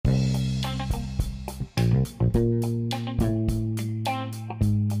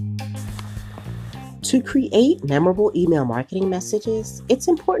To create memorable email marketing messages, it's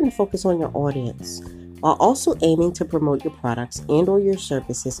important to focus on your audience while also aiming to promote your products and/or your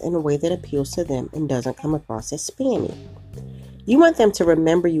services in a way that appeals to them and doesn't come across as spammy. You want them to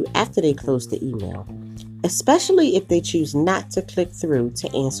remember you after they close the email, especially if they choose not to click through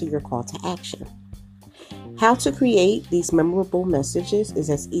to answer your call to action. How to create these memorable messages is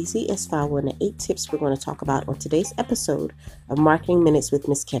as easy as following the 8 tips we're going to talk about on today's episode of Marketing Minutes with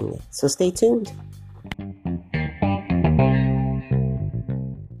Ms. Kemya. So stay tuned.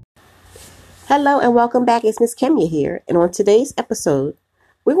 Hello and welcome back. It's Ms. Kemya here. And on today's episode,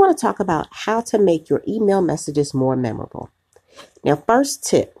 we want to talk about how to make your email messages more memorable. Now, first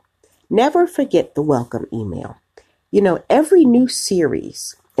tip, never forget the welcome email. Every new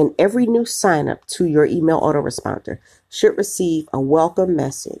series and every new sign up to your email autoresponder should receive a welcome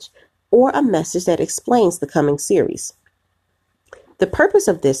message or a message that explains the coming series. The purpose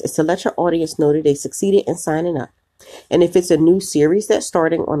of this is to let your audience know that they succeeded in signing up. And if it's a new series that's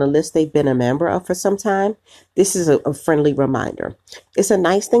starting on a list they've been a member of for some time, this is a friendly reminder. It's a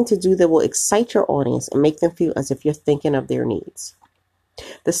nice thing to do that will excite your audience and make them feel as if you're thinking of their needs.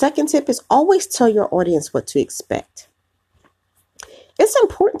 The second tip is always tell your audience what to expect. It's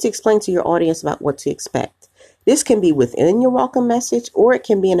important to explain to your audience about what to expect. This can be within your welcome message, or it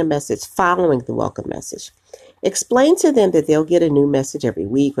can be in a message following the welcome message. Explain to them that they'll get a new message every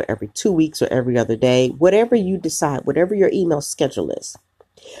week or every 2 weeks or every other day, whatever you decide, whatever your email schedule is.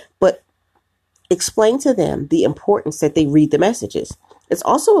 But explain to them the importance that they read the messages. It's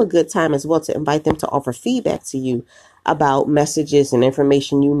also a good time as well to invite them to offer feedback to you about messages and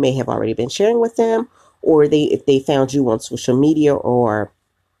information you may have already been sharing with them, or if they found you on social media or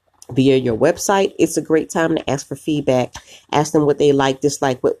via your website. It's a great time to ask for feedback, ask them what they like,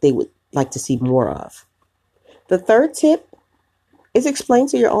 dislike, what they would like to see more of. The third tip is explain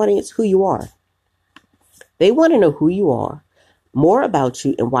to your audience who you are. They want to know who you are, more about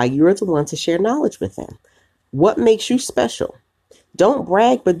you, and why you're the one to share knowledge with them. What makes you special? Don't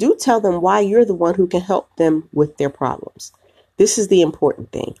brag, but do tell them why you're the one who can help them with their problems. This is the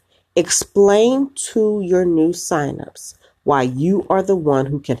important thing. Explain to your new signups why you are the one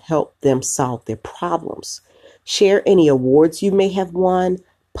who can help them solve their problems. Share any awards you may have won,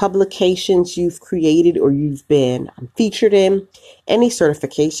 publications you've created or you've been featured in, any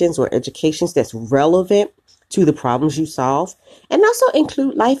certifications or educations that's relevant to the problems you solve, and also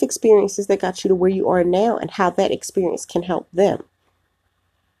include life experiences that got you to where you are now and how that experience can help them.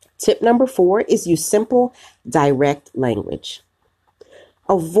 Tip number 4 is use simple, direct language.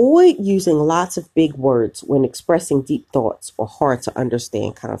 Avoid using lots of big words when expressing deep thoughts or hard to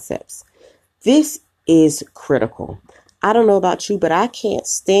understand concepts. This is critical. I don't know about you, but I can't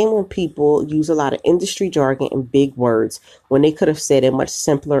stand when people use a lot of industry jargon and big words when they could have said it much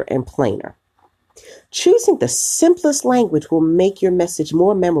simpler and plainer. Choosing the simplest language will make your message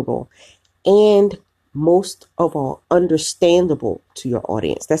more memorable and, most of all, understandable to your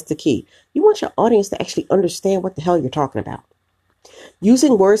audience. That's the key. You want your audience to actually understand what the hell you're talking about.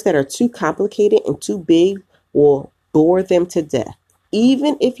 Using words that are too complicated and too big will bore them to death,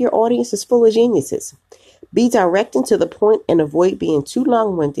 even if your audience is full of geniuses. Be direct and to the point and avoid being too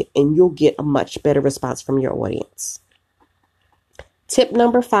long-winded, and you'll get a much better response from your audience. Tip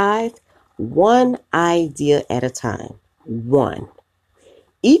number 5, one idea at a time. One.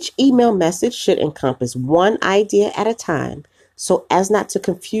 Each email message should encompass one idea at a time so as not to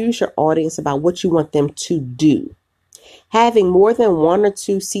confuse your audience about what you want them to do. Having more than 1 or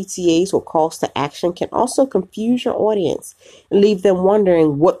 2 CTAs or calls to action can also confuse your audience and leave them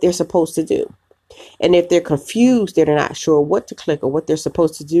wondering what they're supposed to do. And if they're confused, they're not sure what to click or what they're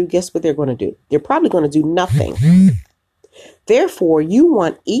supposed to do, guess what they're going to do? They're probably going to do nothing. Therefore, you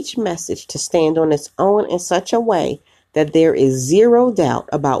want each message to stand on its own in such a way that there is zero doubt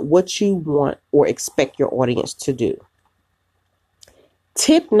about what you want or expect your audience to do.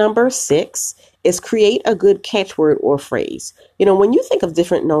 Tip number 6 is create a good catchword or phrase. When you think of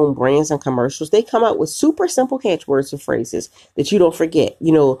different known brands and commercials, they come out with super simple catchwords or phrases that you don't forget.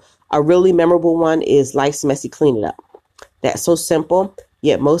 A really memorable one is Life's Messy, Clean It Up. That's so simple,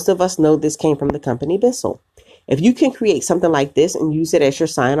 yet most of us know this came from the company Bissell. If you can create something like this and use it as your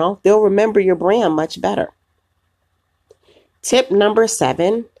sign-off, they'll remember your brand much better. Tip number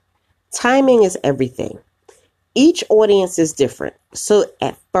 7, timing is everything. Each audience is different, so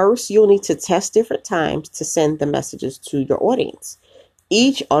at first you'll need to test different times to send the messages to your audience.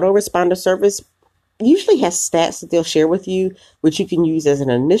 Each autoresponder service usually has stats that they'll share with you, which you can use as an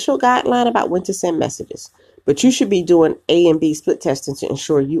initial guideline about when to send messages. But you should be doing A and B split testing to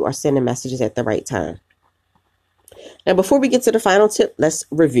ensure you are sending messages at the right time. Now, before we get to the final tip, let's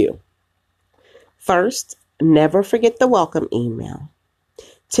review. First, never forget the welcome email.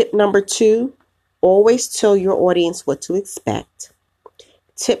 Tip number 2, always tell your audience what to expect.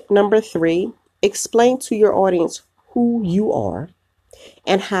 Tip number 3, explain to your audience who you are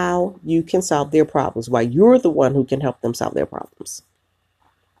and how you can solve their problems, why you're the one who can help them solve their problems.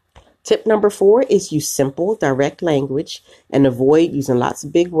 Tip number 4 is use simple, direct language and avoid using lots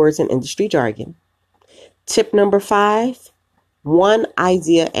of big words and industry jargon. Tip number 5, one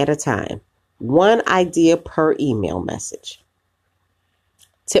idea at a time. One idea per email message.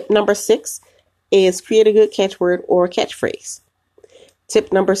 Tip number 6 is create a good catchword or catchphrase.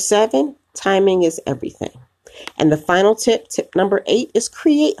 Tip number 7, timing is everything. And the final tip, tip number 8, is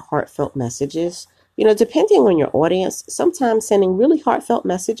create heartfelt messages. Depending on your audience, sometimes sending really heartfelt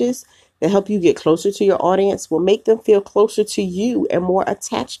messages that help you get closer to your audience will make them feel closer to you and more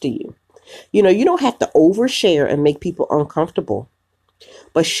attached to you. You don't have to overshare and make people uncomfortable.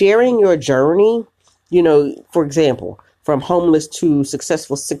 But sharing your journey, for example, from homeless to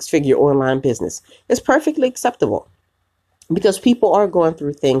successful 6-figure online business is perfectly acceptable because people are going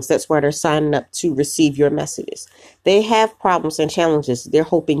through things. That's why they're signing up to receive your messages. They have problems and challenges they're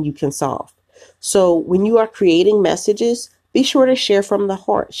hoping you can solve. So when you are creating messages, be sure to share from the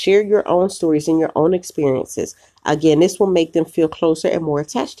heart. Share your own stories and your own experiences. Again, this will make them feel closer and more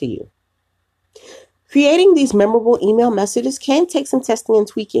attached to you. Creating these memorable email messages can take some testing and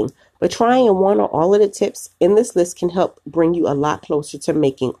tweaking, but trying one or all of the tips in this list can help bring you a lot closer to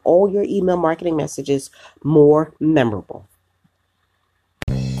making all your email marketing messages more memorable.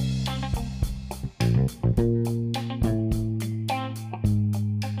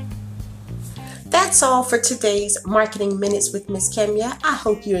 That's all for today's Marketing Minutes with Miss Kemya. I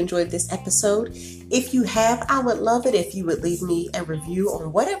hope you enjoyed this episode. If you have, I would love it if you would leave me a review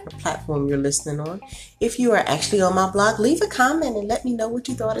on whatever platform you're listening on. If you are actually on my blog, leave a comment and let me know what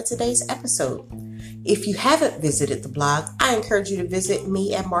you thought of today's episode. If you haven't visited the blog, I encourage you to visit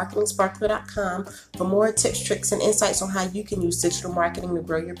me at marketingsparkler.com for more tips, tricks, and insights on how you can use digital marketing to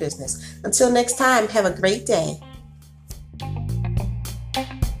grow your business. Until next time, have a great day.